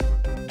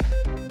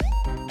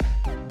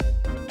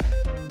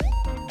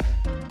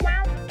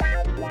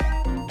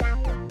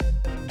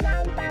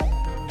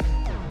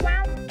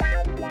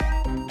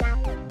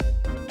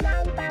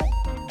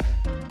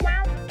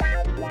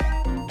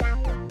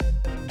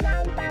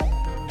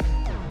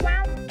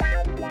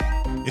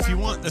if you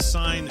want a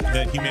sign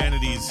that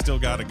humanity's still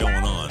got it going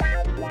on.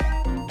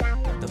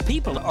 The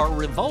people are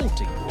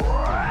revolting.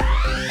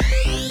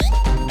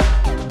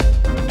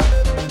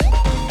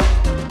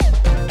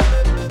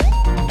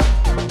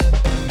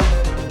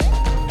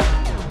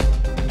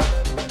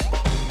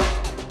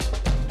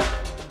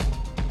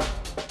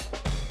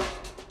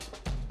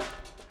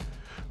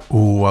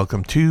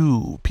 Welcome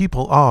to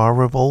People Are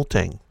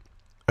Revolting,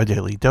 a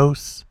daily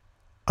dose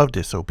of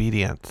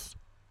disobedience.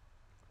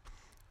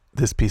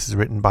 This piece is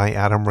written by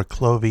Adam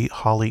Riclovi,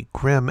 Holly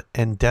Grimm,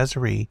 and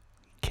Desiree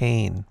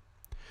Kane.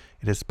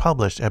 It is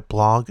published at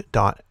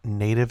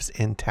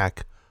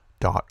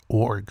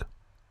blog.nativesintech.org.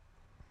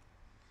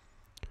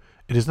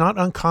 It is not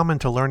uncommon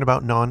to learn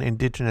about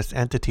non-Indigenous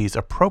entities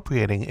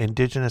appropriating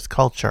Indigenous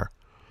culture,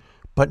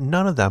 but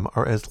none of them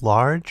are as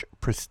large,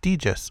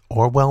 prestigious,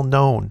 or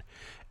well-known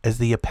as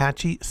the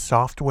Apache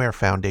Software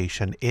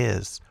Foundation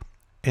is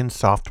in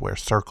software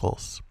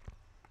circles.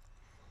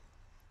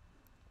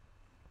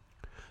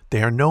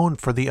 They are known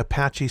for the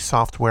Apache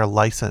Software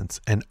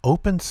License, an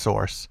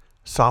open-source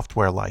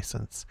software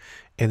license,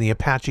 and the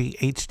Apache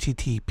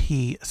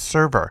HTTP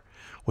server,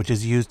 which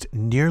is used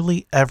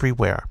nearly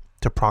everywhere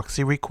to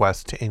proxy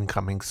requests to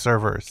incoming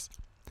servers.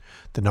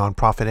 The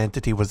nonprofit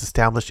entity was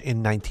established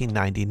in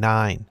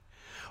 1999.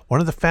 One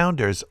of the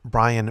founders,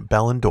 Brian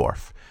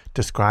Behlendorf,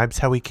 describes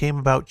how he came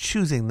about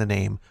choosing the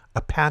name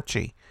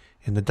Apache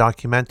in the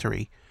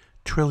documentary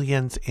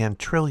Trillions and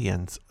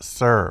Trillions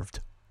Served.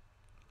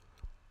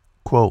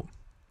 Quote,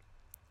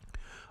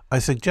 I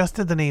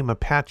suggested the name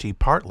Apache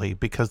partly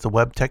because the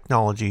web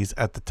technologies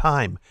at the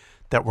time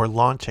that were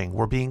launching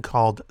were being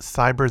called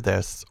Cyber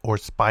this or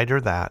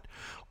Spider that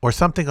or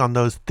something on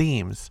those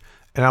themes,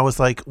 and I was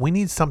like, we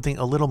need something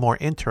a little more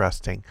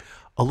interesting,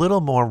 a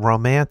little more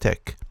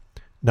romantic.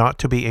 Not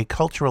to be a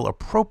cultural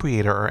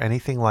appropriator or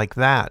anything like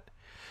that.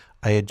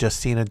 I had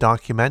just seen a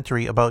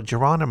documentary about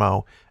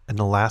Geronimo and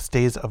the last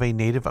days of a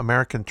Native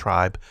American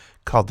tribe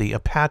called the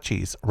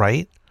Apaches,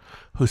 right?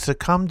 Who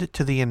succumbed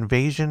to the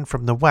invasion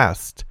from the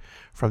West,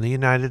 from the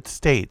United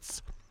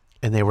States,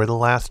 and they were the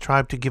last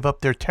tribe to give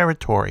up their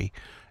territory.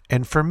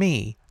 And for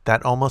me,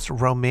 that almost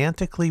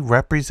romantically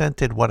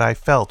represented what I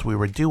felt we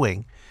were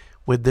doing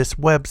with this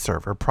web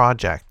server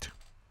project.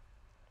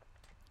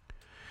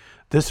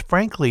 This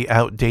frankly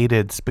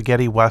outdated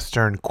spaghetti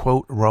western,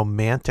 quote,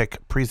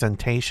 romantic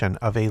presentation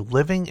of a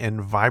living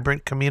and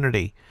vibrant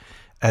community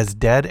as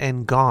dead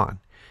and gone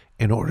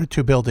in order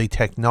to build a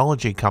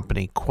technology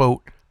company,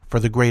 quote, for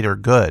the greater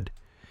good,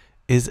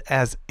 is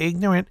as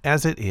ignorant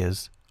as it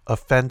is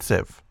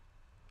offensive.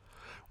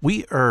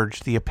 We urge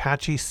the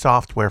Apache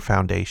Software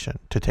Foundation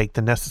to take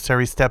the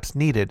necessary steps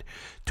needed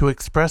to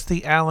express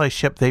the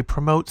allyship they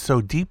promote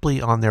so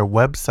deeply on their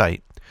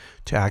website,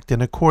 to act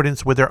in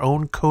accordance with their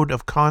own code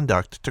of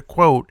conduct, to,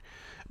 quote,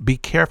 be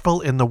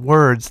careful in the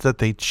words that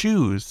they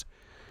choose,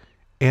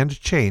 and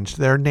change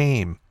their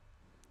name.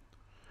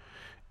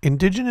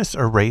 Indigenous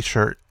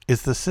erasure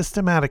is the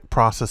systematic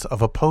process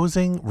of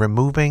opposing,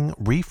 removing,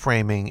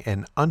 reframing,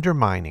 and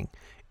undermining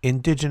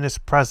Indigenous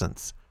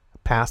presence,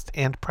 past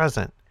and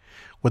present,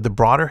 with the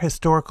broader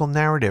historical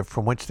narrative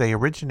from which they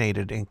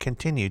originated and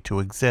continue to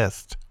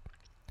exist.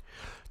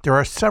 There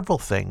are several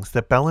things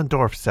that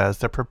Behlendorf says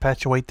that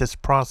perpetuate this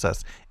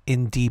process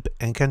in deep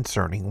and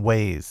concerning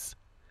ways.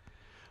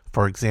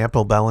 For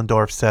example,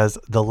 Behlendorf says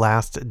the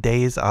last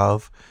days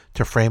of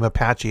to frame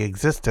Apache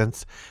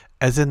existence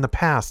as in the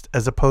past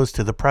as opposed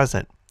to the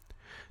present.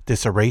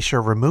 This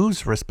erasure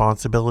removes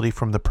responsibility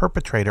from the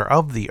perpetrator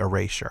of the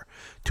erasure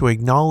to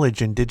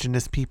acknowledge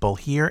Indigenous people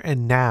here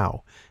and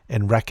now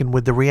and reckon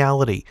with the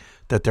reality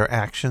that their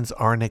actions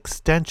are an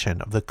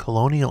extension of the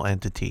colonial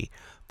entity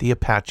the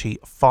Apache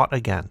fought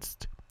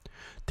against.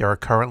 There are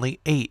currently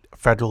 8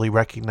 federally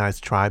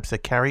recognized tribes that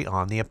carry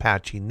on the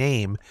Apache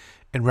name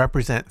and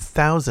represent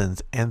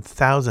thousands and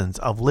thousands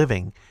of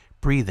living,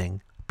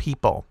 breathing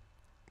people.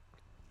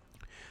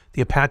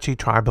 The Apache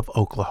Tribe of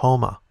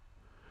Oklahoma,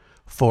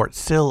 Fort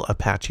Sill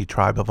Apache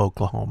Tribe of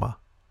Oklahoma,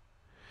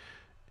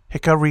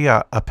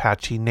 Jicarilla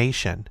Apache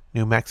Nation,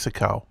 New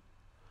Mexico,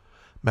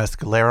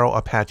 Mescalero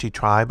Apache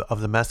Tribe of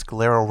the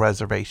Mescalero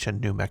Reservation,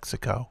 New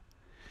Mexico,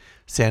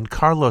 San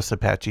Carlos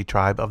Apache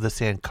Tribe of the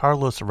San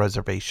Carlos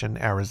Reservation,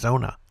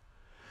 Arizona,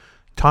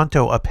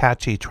 Tonto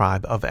Apache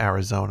Tribe of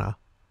Arizona,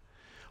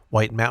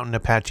 White Mountain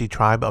Apache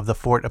Tribe of the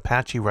Fort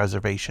Apache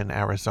Reservation,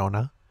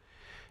 Arizona,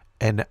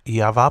 and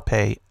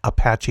Yavapai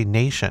Apache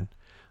Nation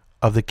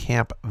of the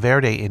Camp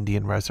Verde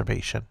Indian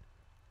Reservation,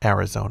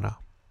 Arizona.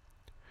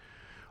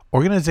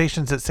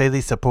 Organizations that say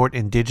they support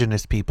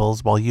Indigenous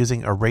peoples while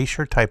using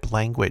erasure-type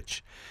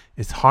language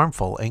is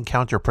harmful and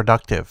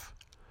counterproductive.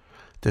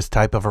 This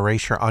type of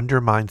erasure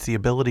undermines the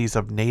abilities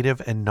of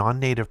Native and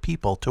non-Native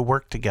people to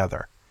work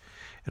together.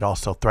 It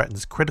also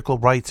threatens critical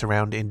rights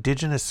around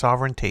Indigenous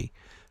sovereignty,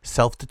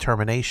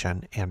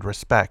 self-determination, and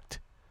respect.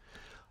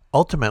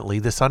 Ultimately,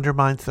 this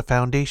undermines the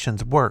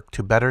Foundation's work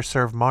to better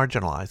serve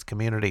marginalized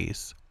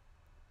communities.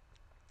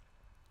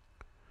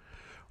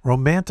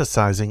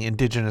 Romanticizing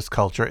Indigenous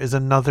culture is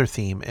another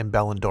theme in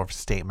Behlendorf's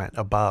statement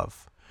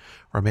above.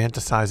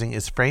 Romanticizing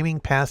is framing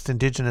past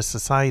indigenous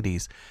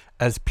societies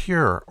as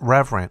pure,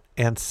 reverent,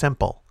 and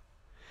simple.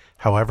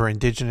 However,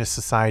 indigenous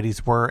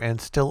societies were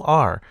and still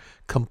are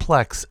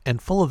complex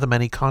and full of the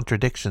many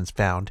contradictions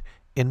found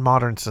in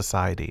modern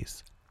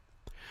societies.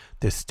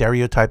 This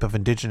stereotype of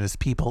indigenous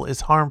people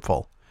is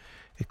harmful.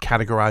 It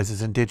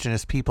categorizes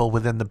indigenous people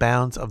within the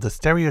bounds of the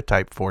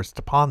stereotype forced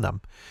upon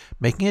them,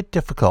 making it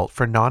difficult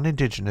for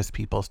non-indigenous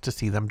peoples to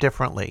see them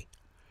differently.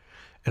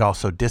 It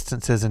also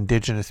distances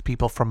indigenous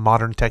people from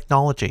modern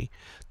technology,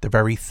 the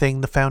very thing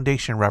the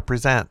Foundation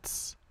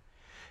represents.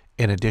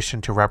 In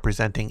addition to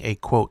representing a,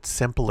 quote,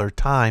 simpler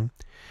time,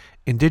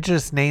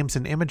 indigenous names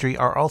and imagery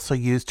are also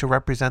used to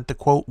represent the,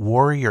 quote,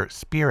 warrior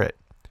spirit.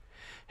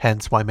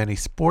 Hence why many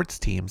sports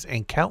teams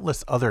and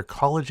countless other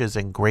colleges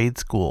and grade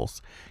schools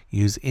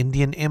use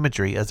Indian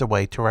imagery as a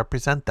way to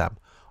represent them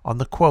on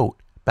the, quote,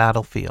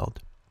 battlefield.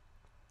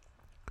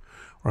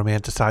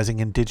 Romanticizing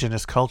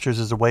indigenous cultures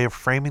is a way of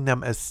framing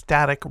them as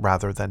static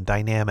rather than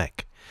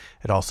dynamic.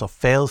 It also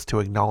fails to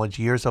acknowledge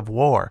years of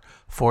war,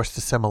 forced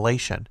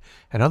assimilation,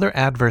 and other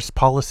adverse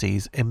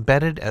policies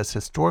embedded as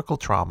historical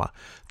trauma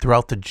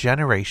throughout the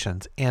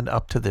generations and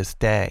up to this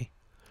day.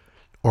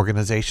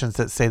 Organizations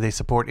that say they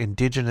support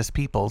indigenous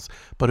peoples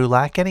but who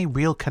lack any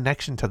real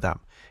connection to them,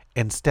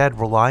 instead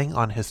relying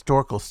on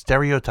historical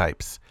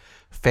stereotypes,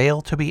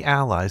 fail to be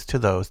allies to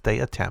those they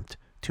attempt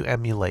to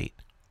emulate.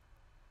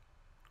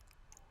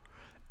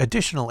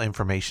 Additional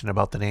information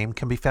about the name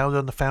can be found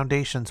on the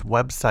Foundation's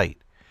website.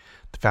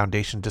 The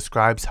Foundation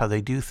describes how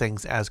they do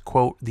things as,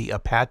 quote, the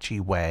Apache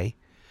way.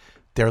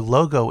 Their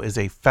logo is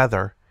a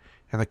feather,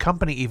 and the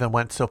company even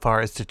went so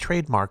far as to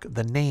trademark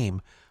the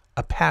name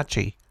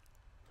Apache.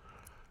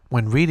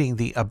 When reading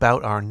the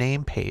About Our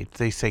Name page,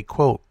 they say,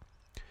 quote,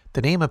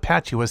 the name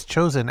Apache was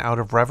chosen out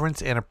of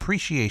reverence and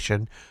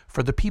appreciation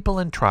for the people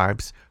and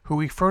tribes who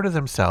refer to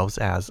themselves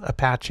as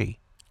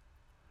Apache.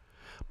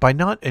 By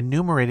not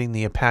enumerating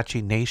the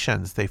Apache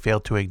nations, they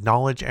failed to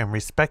acknowledge and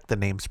respect the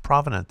name's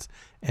provenance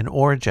and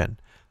origin,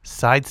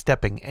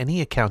 sidestepping any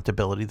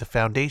accountability the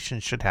Foundation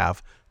should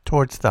have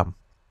towards them.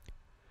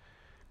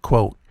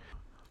 Quote,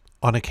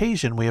 on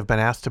occasion, we have been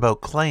asked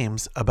about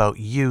claims about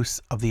use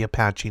of the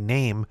Apache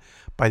name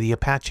by the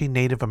Apache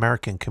Native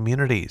American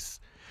communities.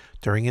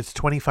 During its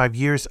 25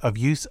 years of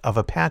use of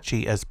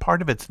Apache as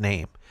part of its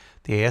name,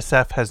 the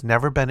ASF has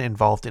never been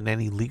involved in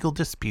any legal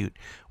dispute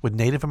with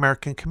Native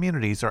American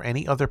communities or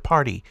any other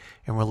party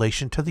in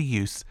relation to the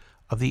use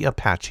of the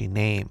Apache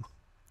name.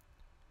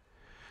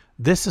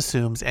 This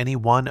assumes any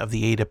one of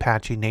the 8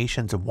 Apache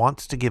nations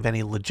wants to give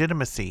any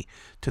legitimacy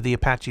to the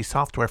Apache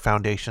Software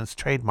Foundation's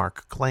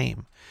trademark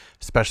claim,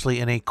 especially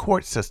in a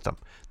court system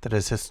that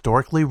has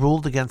historically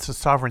ruled against the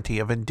sovereignty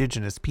of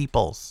indigenous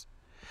peoples.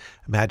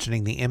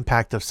 Imagining the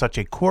impact of such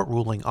a court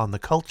ruling on the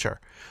culture,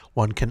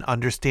 one can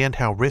understand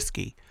how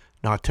risky,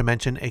 not to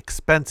mention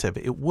expensive,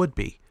 it would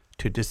be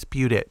to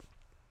dispute it.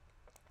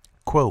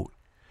 Quote,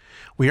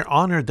 we are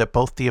honored that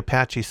both the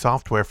Apache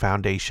Software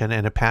Foundation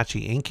and Apache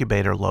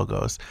Incubator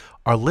logos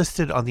are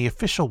listed on the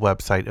official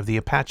website of the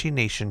Apache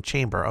Nation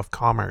Chamber of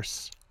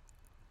Commerce.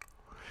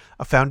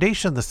 A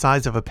foundation the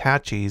size of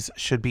Apache's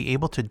should be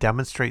able to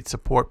demonstrate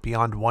support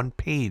beyond one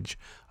page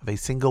of a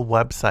single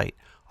website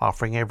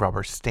offering a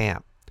rubber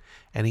stamp.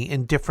 Any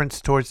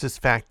indifference towards this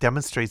fact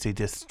demonstrates a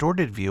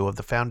distorted view of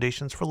the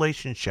Foundation's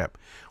relationship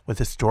with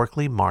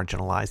historically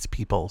marginalized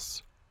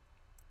peoples.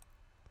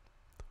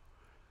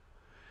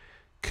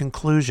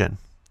 Conclusion.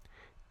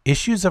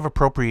 Issues of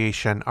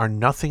appropriation are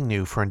nothing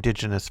new for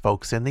indigenous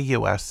folks in the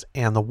U.S.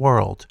 and the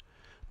world.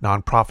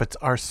 Nonprofits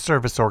are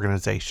service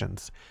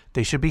organizations.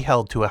 They should be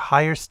held to a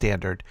higher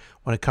standard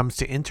when it comes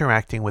to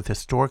interacting with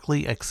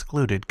historically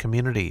excluded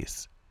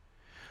communities.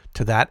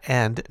 To that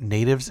end,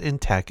 Natives in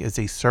Tech is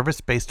a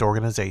service-based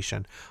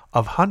organization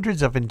of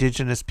hundreds of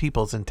indigenous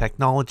peoples in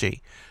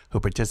technology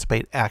who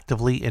participate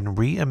actively in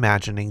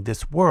reimagining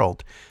this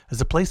world as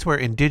a place where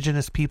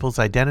indigenous peoples'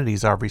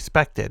 identities are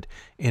respected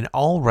in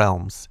all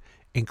realms,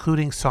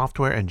 including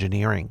software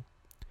engineering.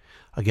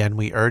 Again,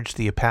 we urge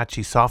the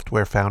Apache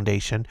Software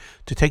Foundation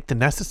to take the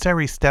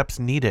necessary steps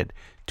needed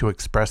to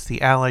express the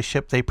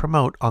allyship they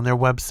promote on their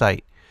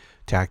website,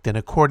 to act in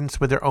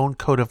accordance with their own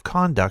code of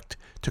conduct,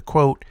 to,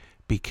 quote,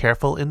 be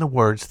careful in the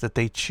words that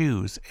they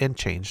choose and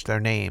change their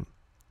name.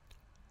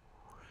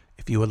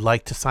 If you would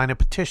like to sign a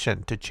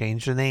petition to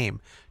change the name,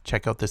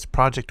 check out this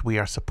project we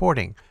are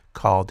supporting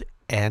called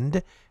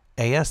End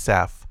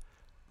ASF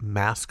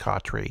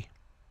Mascotry.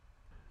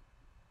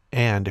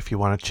 And if you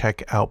want to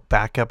check out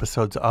back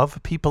episodes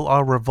of People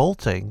Are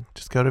Revolting,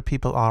 just go to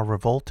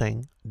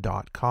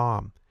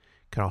peoplearerevolting.com.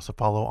 You can also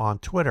follow on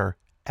Twitter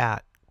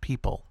at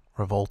People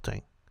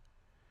Revolting.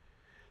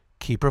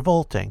 Keep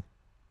revolting.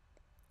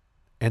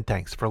 And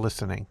thanks for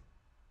listening.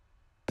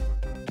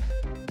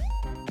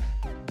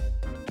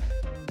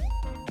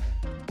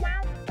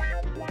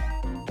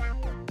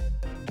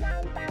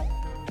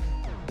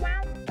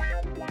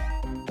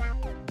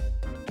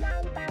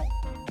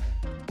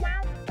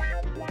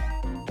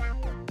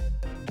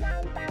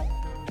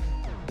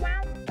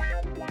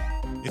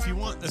 If you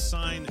want a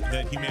sign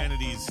that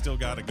humanity's still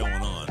got it going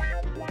on,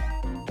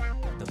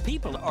 The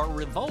people are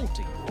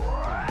revolting.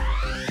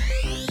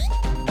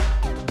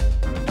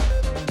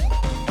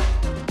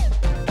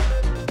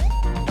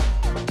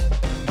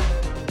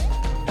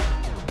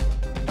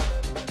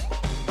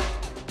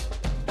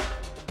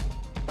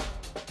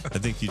 I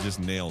think you just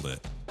nailed it.